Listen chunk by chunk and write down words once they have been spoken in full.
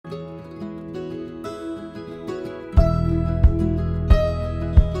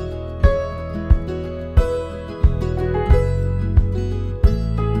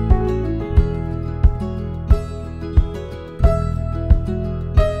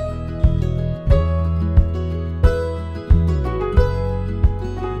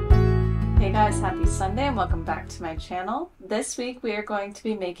Sunday and welcome back to my channel. This week we are going to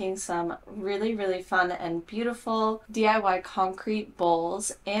be making some really fun and beautiful DIY concrete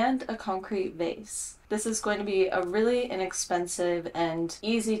bowls and a concrete vase. This is going to be a really inexpensive and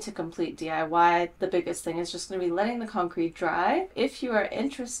easy to complete DIY. The biggest thing is just going to be letting the concrete dry. If you are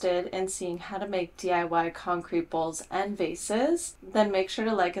interested in seeing how to make DIY concrete bowls and vases, then make sure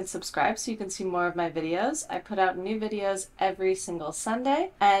to like and subscribe so you can see more of my videos. I put out new videos every single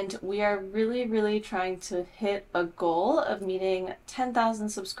Sunday, and we are really trying to hit a goal of meeting 10,000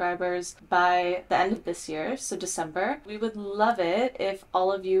 subscribers by the end of this year, so December. We would love it if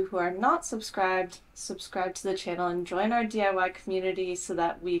all of you who are not subscribe to the channel and join our DIY community so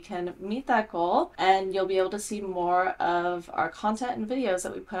that we can meet that goal, and you'll be able to see more of our content and videos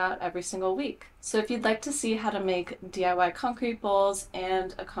that we put out every single week. So if you'd like to see how to make DIY concrete bowls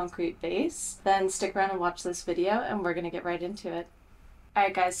and a concrete vase, then stick around and watch this video and we're going to get right into it.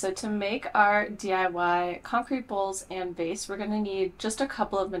 Alright guys, so to make our DIY concrete bowls and vase, we're going to need just a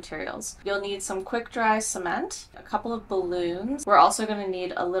couple of materials. You'll need some quick dry cement, a couple of balloons. We're also going to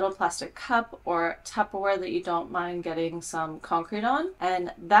need a little plastic cup or Tupperware that you don't mind getting some concrete on,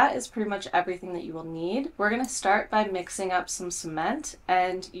 and that is pretty much everything that you will need. We're going to start by mixing up some cement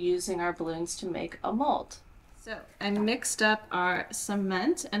and using our balloons to make a mold. So I mixed up our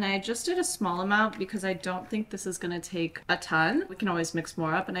cement, and I just did a small amount because I don't think this is going to take a ton. We can always mix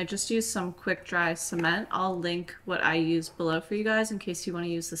more up, and I just used some quick dry cement. I'll link what I use below for you guys in case you want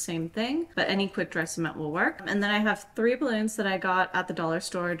to use the same thing, but any quick dry cement will work. And then I have 3 balloons that I got at the dollar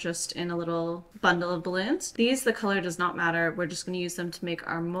store just in a little bundle of balloons. These, the color does not matter. We're just going to use them to make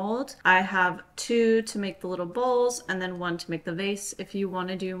our mold. I have 2 to make the little bowls and then 1 to make the vase. If you want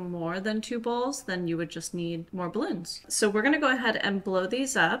to do more than 2 bowls, then you would just need more balloons. So we're going to go ahead and blow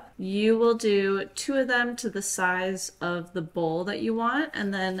these up. You will do 2 of them to the size of the bowl that you want,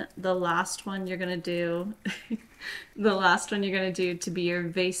 and then the last one you're going to do to be your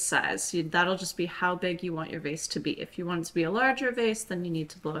vase size. So that'll just be how big you want your vase to be. If you want it to be a larger vase, then you need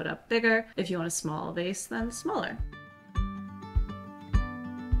to blow it up bigger. If you want a small vase, then smaller.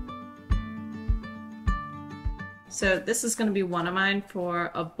 So this is going to be one of mine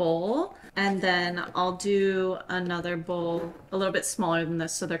for a bowl, and then I'll do another bowl a little bit smaller than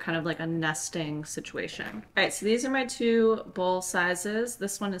this, so they're kind of like a nesting situation. Alright, so these are my 2 bowl sizes.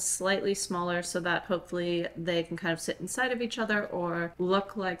 This one is slightly smaller so that hopefully they can kind of sit inside of each other or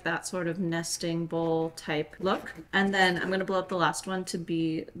look like that sort of nesting bowl type look. And then I'm going to blow up the last one to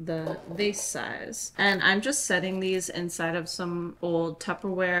be the vase size. And I'm just setting these inside of some old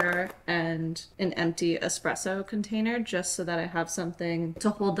Tupperware and an empty espresso container just so that I have something to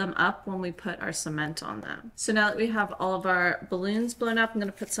hold them up when we put our cement on them. So now that we have all of our balloons blown up, I'm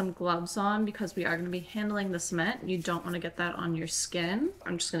going to put some gloves on because we are going to be handling the cement. You don't want to get that on your skin.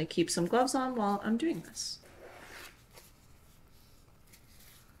 I'm just going to keep some gloves on while I'm doing this.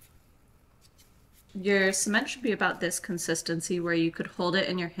 Your cement should be about this consistency where you could hold it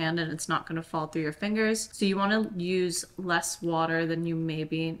in your hand and it's not going to fall through your fingers. So you want to use less water than you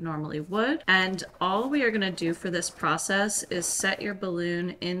maybe normally would. And all we are going to do for this process is set your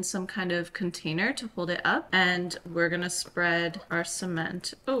balloon in some kind of container to hold it up, and we're going to spread our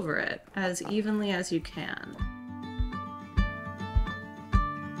cement over it as evenly as you can.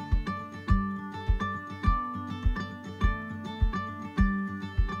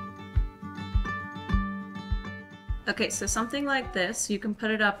 Okay, so something like this, you can put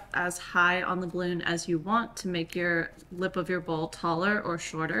it up as high on the balloon as you want to make your lip of your bowl taller or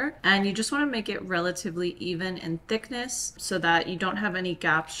shorter. And you just want to make it relatively even in thickness so that you don't have any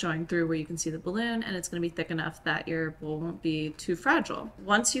gaps showing through where you can see the balloon, and it's going to be thick enough that your bowl won't be too fragile.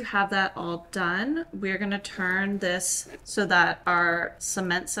 Once you have that all done, we're going to turn this so that our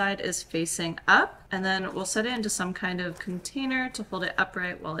cement side is facing up. And then we'll set it into some kind of container to hold it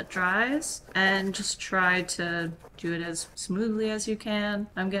upright while it dries, and just try to do it as smoothly as you can.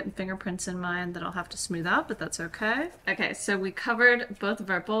 I'm getting fingerprints in mine that I'll have to smooth out, but that's okay. Okay, so we covered both of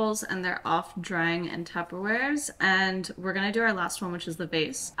our bowls and they're off drying in Tupperwares, and we're gonna do our last one, which is the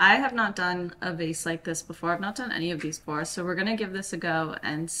vase. I have not done a vase like this before. I've not done any of these before, so we're gonna give this a go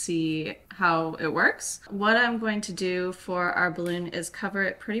and see how it works. What I'm going to do for our balloon is cover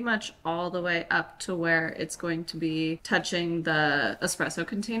it pretty much all the way up to where it's going to be touching the espresso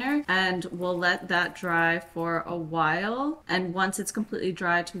container, and we'll let that dry for a while. And once it's completely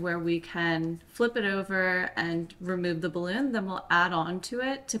dry to where we can flip it over and remove the balloon, then we'll add on to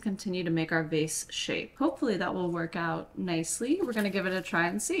it to continue to make our vase shape. Hopefully that will work out nicely. We're going to give it a try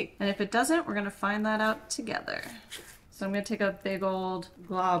and see. And if it doesn't, we're going to find that out together. So I'm going to take a big old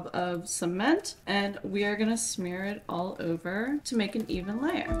glob of cement and we are going to smear it all over to make an even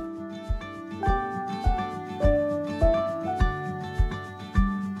layer.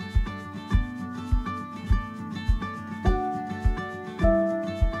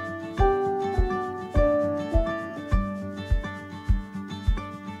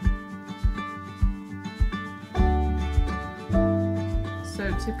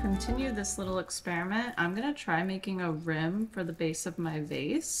 To continue this little experiment, I'm gonna try making a rim for the base of my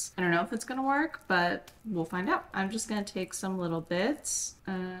vase. I don't know if it's gonna work, but we'll find out. I'm just gonna take some little bits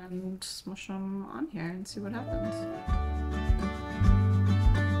and smush them on here and see what happens.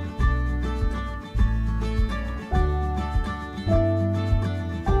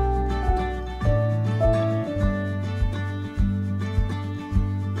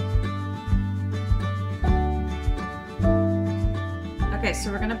 Okay,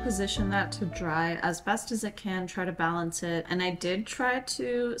 so we're gonna position that to dry as best as it can, try to balance it. And I did try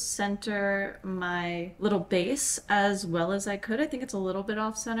to center my little base as well as I could. I think it's a little bit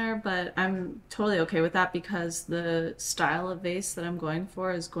off center, but I'm totally okay with that because the style of vase that I'm going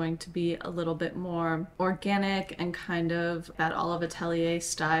for is going to be a little bit more organic and kind of that Olive Atelier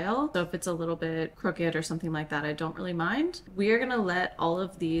style. So if it's a little bit crooked or something like that, I don't really mind. We are gonna let all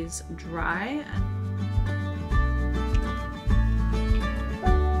of these dry.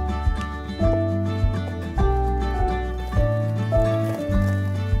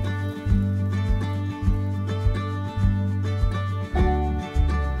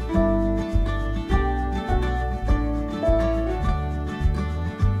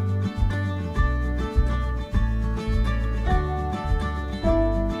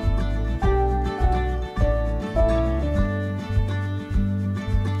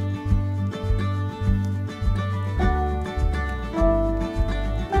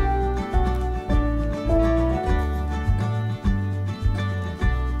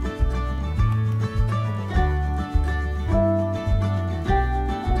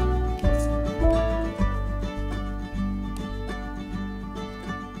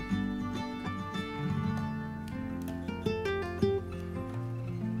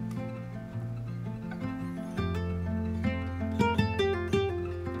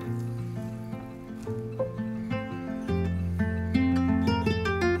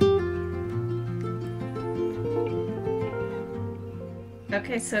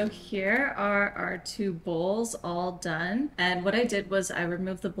 Okay, so here are our two bowls all done. And what I did was I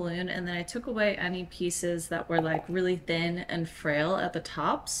removed the balloon and then I took away any pieces that were like really thin and frail at the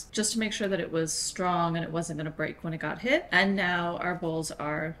tops, just to make sure that it was strong and it wasn't gonna break when it got hit. And now our bowls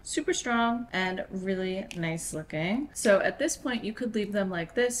are super strong and really nice looking. So at this point, you could leave them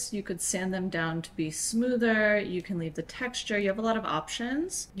like this. You could sand them down to be smoother. You can leave the texture. You have a lot of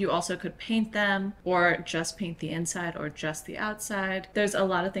options. You also could paint them or just paint the inside or just the outside. There's a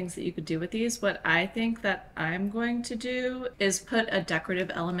lot of things that you could do with these. What I think that I'm going to do is put a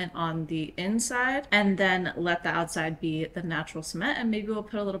decorative element on the inside and then let the outside be the natural cement, and maybe we'll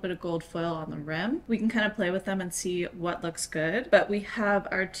put a little bit of gold foil on the rim. We can kind of play with them and see what looks good. But we have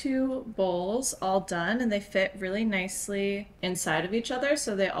our two bowls all done and they fit really nicely inside of each other,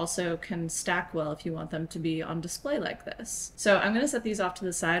 so they also can stack well if you want them to be on display like this. So I'm going to set these off to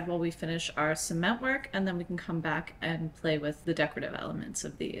the side while we finish our cement work, and then we can come back and play with the decorative elements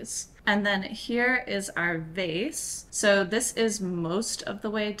of these. And then here is our vase. So this is most of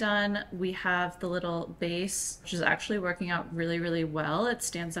the way done. We have the little base, which is actually working out really, really well. It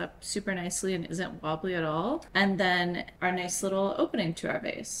stands up super nicely and isn't wobbly at all. And then our nice little opening to our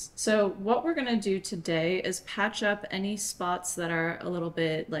vase. So what we're gonna do today is patch up any spots that are a little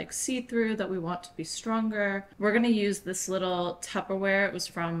bit like see-through that we want to be stronger. We're gonna use this little Tupperware. It was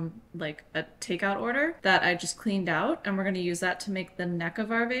from like a takeout order that I just cleaned out, and we're gonna use that to make the neck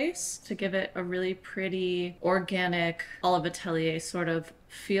of our vase, to give it a really pretty organic Olive Atelier sort of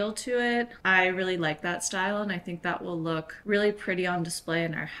feel to it. I really like that style and I think that will look really pretty on display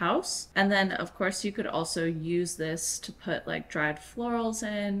in our house. And then of course you could also use this to put like dried florals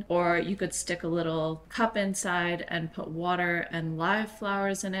in, or you could stick a little cup inside and put water and live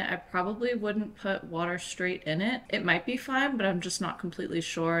flowers in it. I probably wouldn't put water straight in it. It might be fine, but I'm just not completely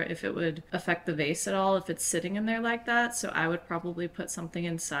sure if it would affect the vase at all if it's sitting in there like that. So I would probably put something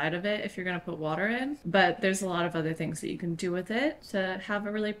inside of it if you're gonna put water in. But there's a lot of other things that you can do with it to have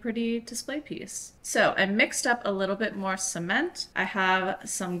a really pretty display piece. So I mixed up a little bit more cement. I have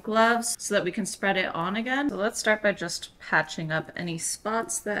some gloves so that we can spread it on again. So let's start by just patching up any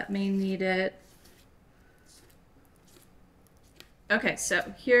spots that may need it. Okay,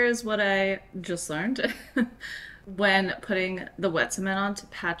 so here's what I just learned. When putting the wet cement on to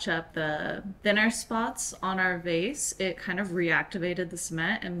patch up the thinner spots on our vase, it kind of reactivated the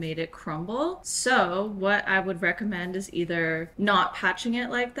cement and made it crumble. So what I would recommend is either not patching it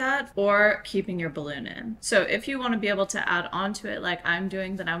like that or keeping your balloon in. So if you want to be able to add on to it like I'm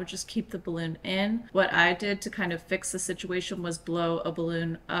doing, then I would just keep the balloon in. What I did to kind of fix the situation was blow a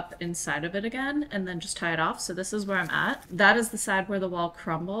balloon up inside of it again and then just tie it off. So this is where I'm at. That is the side where the wall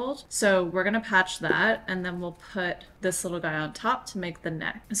crumbled. So we're going to patch that and then we'll put put this little guy on top to make the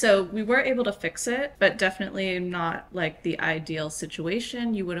neck. So we were able to fix it, but definitely not like the ideal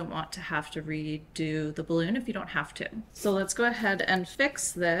situation. You wouldn't want to have to redo the balloon if you don't have to. So let's go ahead and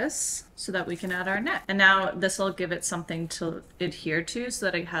fix this so that we can add our neck. And now this will give it something to adhere to so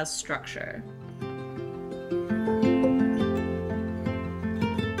that it has structure.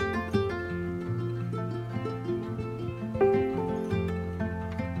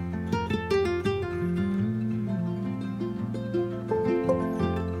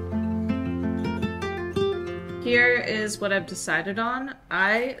 Here is what I've decided on.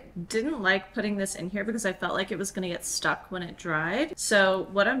 I didn't like putting this in here because I felt like it was going to get stuck when it dried. So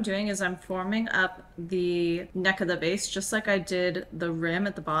what I'm doing is I'm forming up the neck of the vase just like I did the rim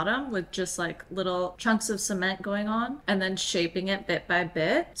at the bottom, with just like little chunks of cement going on, and then shaping it bit by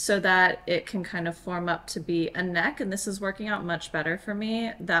bit so that it can kind of form up to be a neck. And this is working out much better for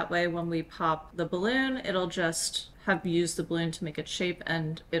me. That way when we pop the balloon, it'll just have used the balloon to make its shape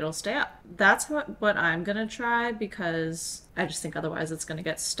and it'll stay up. That's what I'm gonna try, because I just think otherwise it's gonna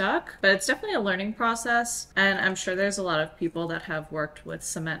get stuck. But it's definitely a learning process, and I'm sure there's a lot of people that have worked with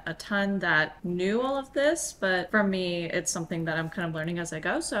cement a ton that knew all of this, but for me it's something that I'm kind of learning as I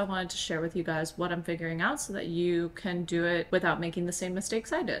go. So I wanted to share with you guys what I'm figuring out so that you can do it without making the same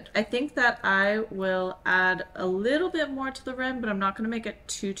mistakes I did. I think that I will add a little bit more to the rim, but I'm not gonna make it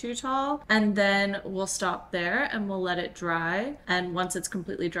too tall, and then we'll stop there and we'll let it dry. And once it's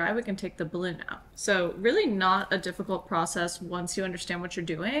completely dry, we can take the balloon out. So really not a difficult process once you understand what you're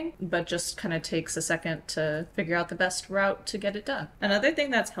doing, but just kind of takes a second to figure out the best route to get it done. Another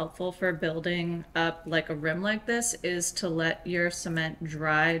thing that's helpful for building up like a rim like this is to let your cement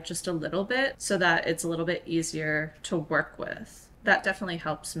dry just a little bit so that it's a little bit easier to work with. That definitely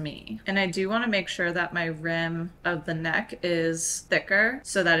helps me. And I do want to make sure that my rim of the neck is thicker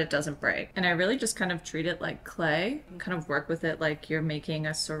so that it doesn't break. And I really just kind of treat it like clay and kind of work with it like you're making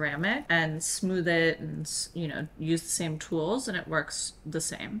a ceramic, and smooth it and, you know, use the same tools, and it works the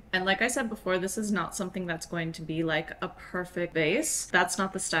same. And like I said before, this is not something that's going to be like a perfect vase. That's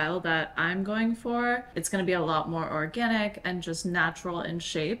not the style that I'm going for. It's going to be a lot more organic and just natural in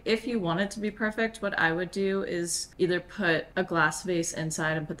shape. If you want it to be perfect, what I would do is either put a glass vase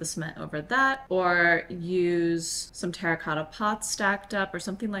inside and put the cement over that, or use some terracotta pots stacked up or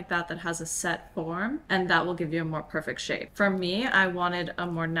something like that that has a set form, and that will give you a more perfect shape. For me, I wanted a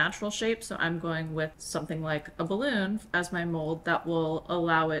more natural shape, so I'm going with something like a balloon as my mold that will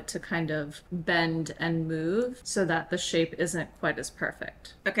allow it to kind of bend and move so that the shape isn't quite as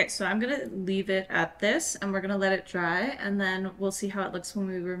perfect. Okay, so I'm gonna leave it at this and we're gonna let it dry, and then we'll see how it looks when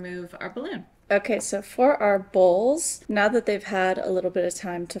we remove our balloon. Okay, so for our bowls, now that they've had a little bit of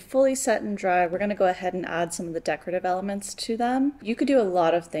time to fully set and dry, we're gonna go ahead and add some of the decorative elements to them. You could do a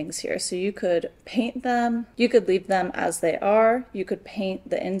lot of things here. So you could paint them, you could leave them as they are, you could paint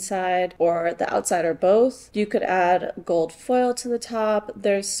the inside or the outside or both. You could add gold foil to the top.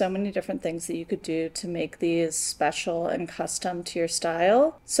 There's so many different things that you could do to make these special and custom to your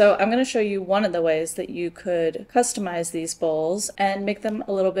style. So I'm gonna show you one of the ways that you could customize these bowls and make them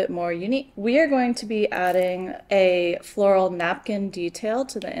a little bit more unique. We are going to be adding a floral napkin detail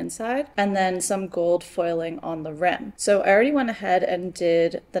to the inside and then some gold foiling on the rim. So I already went ahead and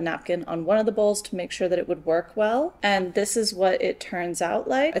did the napkin on one of the bowls to make sure that it would work well, and this is what it turns out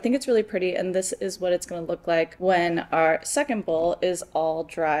like. I think it's really pretty, and this is what it's going to look like when our second bowl is all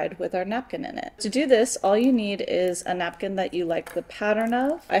dried with our napkin in it. To do this, all you need is a napkin that you like the pattern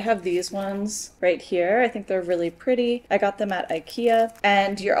of. I have these ones right here. I think they're really pretty. I got them at IKEA,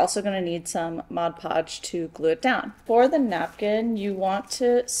 and you're also going to need some Mod Podge to glue it down. For the napkin, you want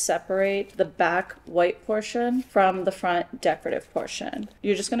to separate the back white portion from the front decorative portion.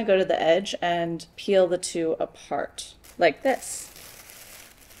 You're just going to go to the edge and peel the two apart like this.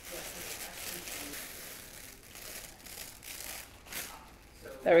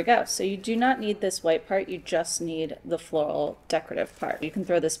 There we go. So you do not need this white part, you just need the floral decorative part. You can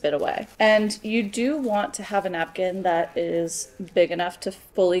throw this bit away. And you do want to have a napkin that is big enough to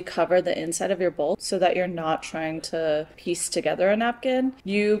fully cover the inside of your bowl so that you're not trying to piece together a napkin.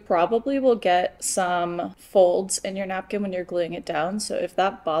 You probably will get some folds in your napkin when you're gluing it down. So if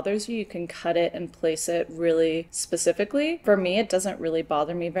that bothers you, you can cut it and place it really specifically. For me, it doesn't really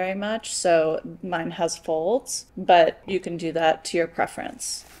bother me very much. So mine has folds, but you can do that to your preference.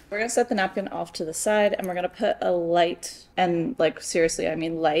 space. We're gonna set the napkin off to the side and we're gonna put a light, and like seriously, I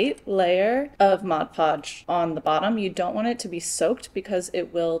mean light layer of Mod Podge on the bottom. You don't want it to be soaked because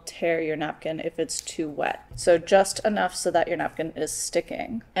it will tear your napkin if it's too wet. So just enough so that your napkin is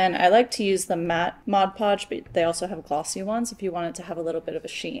sticking. And I like to use the matte Mod Podge, but they also have glossy ones if you want it to have a little bit of a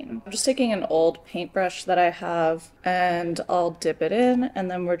sheen. I'm just taking an old paintbrush that I have and I'll dip it in, and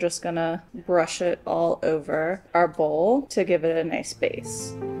then we're just gonna brush it all over our bowl to give it a nice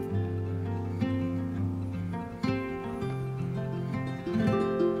base.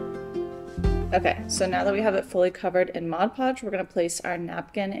 Okay, so now that we have it fully covered in Mod Podge, we're going to place our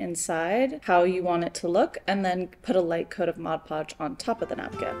napkin inside how you want it to look, and then put a light coat of Mod Podge on top of the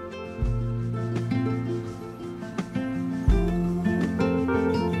napkin.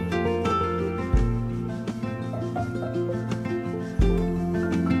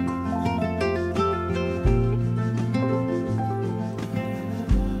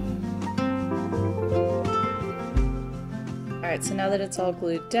 Alright, so now that it's all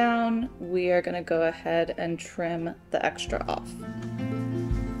glued down, we are going to go ahead and trim the extra off.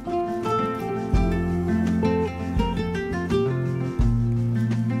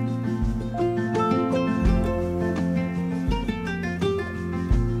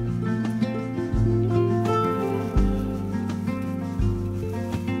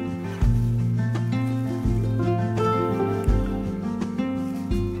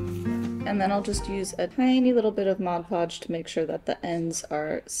 And then I'll just use a tiny little bit of Mod Podge to make sure that the ends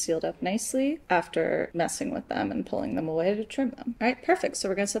are sealed up nicely after messing with them and pulling them away to trim them. All right, perfect. So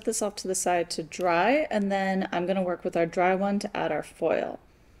we're gonna set this off to the side to dry, and then I'm gonna work with our dry one to add our foil.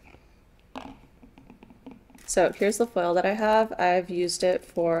 So here's the foil that I have. I've used it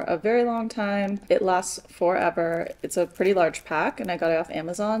for a very long time. It lasts forever. It's a pretty large pack and I got it off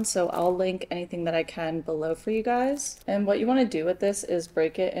Amazon, so I'll link anything that I can below for you guys. And what you want to do with this is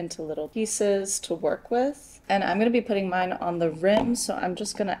break it into little pieces to work with. And I'm going to be putting mine on the rim, so I'm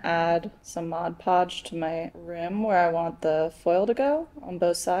just going to add some Mod Podge to my rim where I want the foil to go on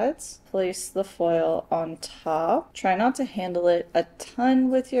both sides. Place the foil on top. Try not to handle it a ton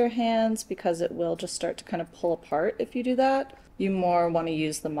with your hands because it will just start to kind of pull apart if you do that. You more want to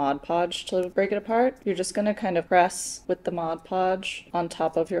use the Mod Podge to break it apart. You're just going to kind of press with the Mod Podge on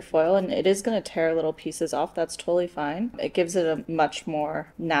top of your foil, and it is going to tear little pieces off. That's totally fine. It gives it a much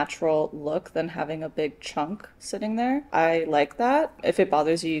more natural look than having a big chunk sitting there. I like that. If it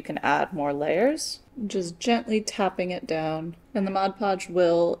bothers you, you can add more layers. Just gently tapping it down, and the Mod Podge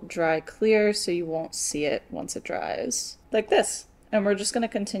will dry clear so you won't see it once it dries. Like this. And we're just going to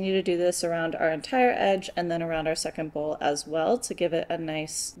continue to do this around our entire edge and then around our second bowl as well to give it a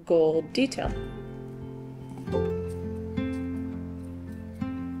nice gold detail.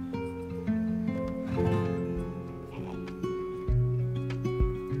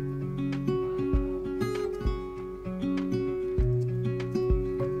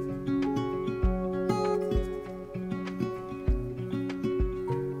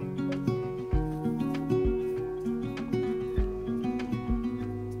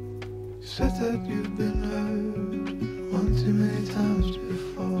 Said that you've been hurt one too many times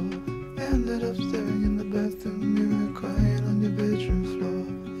before. Ended up staring in the bathroom mirror, crying on your bedroom floor.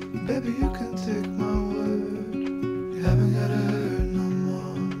 Baby, you can take my word, you haven't gotta hurt no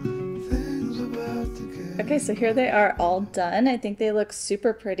more. Things about to get... Okay, so here they are all done. I think they look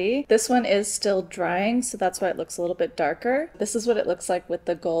super pretty. This one is still drying, so that's why it looks a little bit darker. This is what it looks like with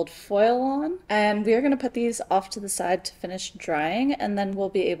the gold foil on. And we are going to put these off to the side to finish drying, and then we'll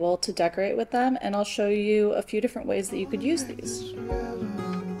be able to decorate with them. And I'll show you a few different ways that you could use these.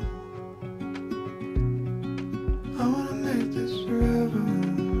 I wanna make this forever.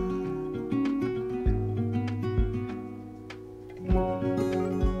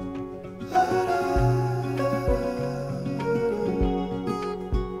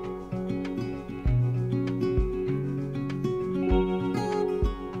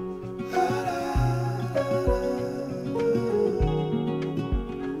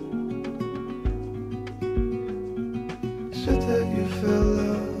 Said that you felt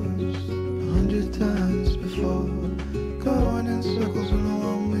lost 100 times before, going in circles on a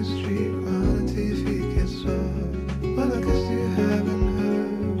one-way street, running till your feet get sore. Well, I guess you haven't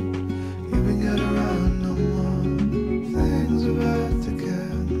heard, you've been got around no more. Things about to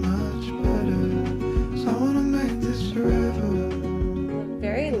get much better, so I wanna make this forever. The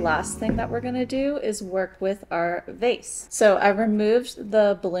very last thing that we're gonna do is work with our vase. So I removed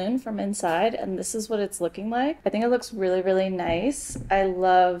the balloon from inside and this is what it's looking like. I think it looks really, really nice. I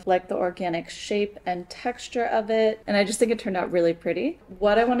love like the organic shape and texture of it, and I just think it turned out really pretty.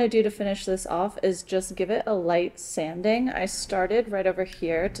 What I want to do to finish this off is just give it a light sanding. I started right over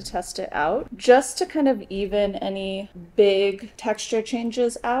here to test it out, just to kind of even any big texture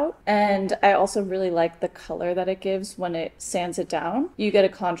changes out. And I also really like the color that it gives when it sands it down. You get a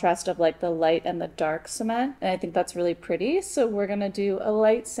contrast of like the light and the dark cement, and I think that's really pretty. So we're gonna do a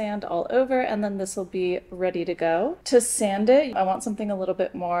light sand all over, and then this will be ready to go. To sand it, I want something a little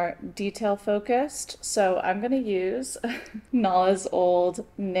bit more detail focused, so I'm gonna use Nala's old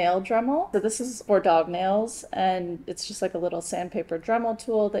nail dremel. So this is for dog nails, and it's just like a little sandpaper dremel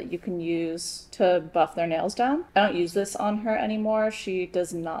tool that you can use to buff their nails down. I don't use this on her anymore. She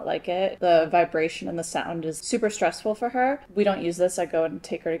does not like it. The vibration and the sound is super stressful for her. We don't use this. I go and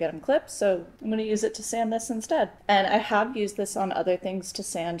take her to get them clipped, so I'm gonna use it to sand this instead. And I have used this on other things to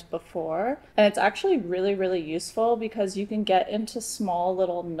sand before, and it's actually really, really useful because you can get into small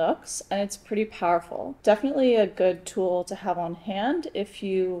little nooks and it's pretty powerful. Definitely a good tool to have on hand if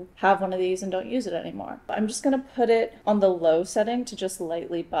you have one of these and don't use it anymore. I'm just gonna put it on the low setting to just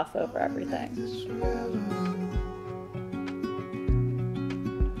lightly buff over everything.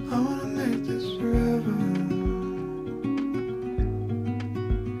 I wanna make this forever.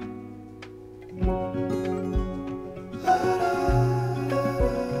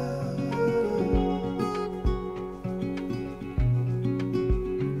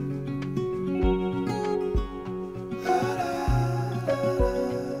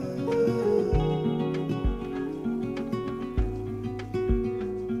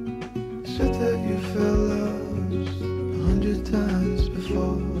 Said that you felt lost 100 times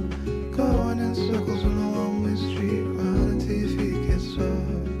before, going in circles on a one-way street, round until your feet get sore.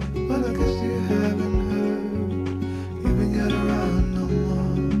 But I guess you haven't heard, you've been get around no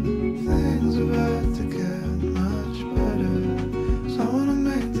more. Things are about to get much better, so I wanna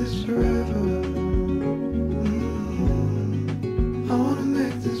make this forever. I wanna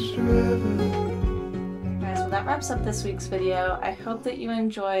make this forever. Well, that wraps up this week's video. I hope that you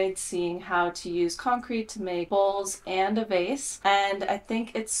enjoyed seeing how to use concrete to make bowls and a vase. And I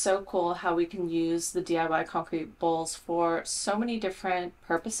think it's so cool how we can use the DIY concrete bowls for so many different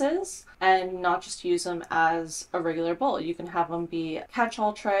purposes and not just use them as a regular bowl. You can have them be a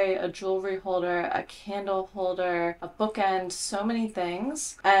catch-all tray, a jewelry holder, a candle holder, a bookend, so many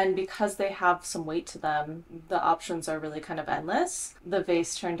things. And because they have some weight to them, the options are really kind of endless. The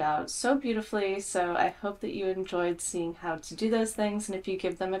vase turned out so beautifully, so I hope that you enjoyed seeing how to do those things, and if you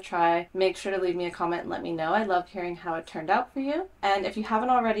give them a try, make sure to leave me a comment and let me know. I love hearing how it turned out for you. And if you haven't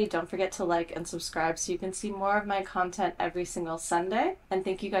already, don't forget to like and subscribe so you can see more of my content every single Sunday. And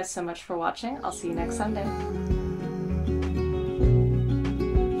thank you guys so much for watching. I'll see you next Sunday.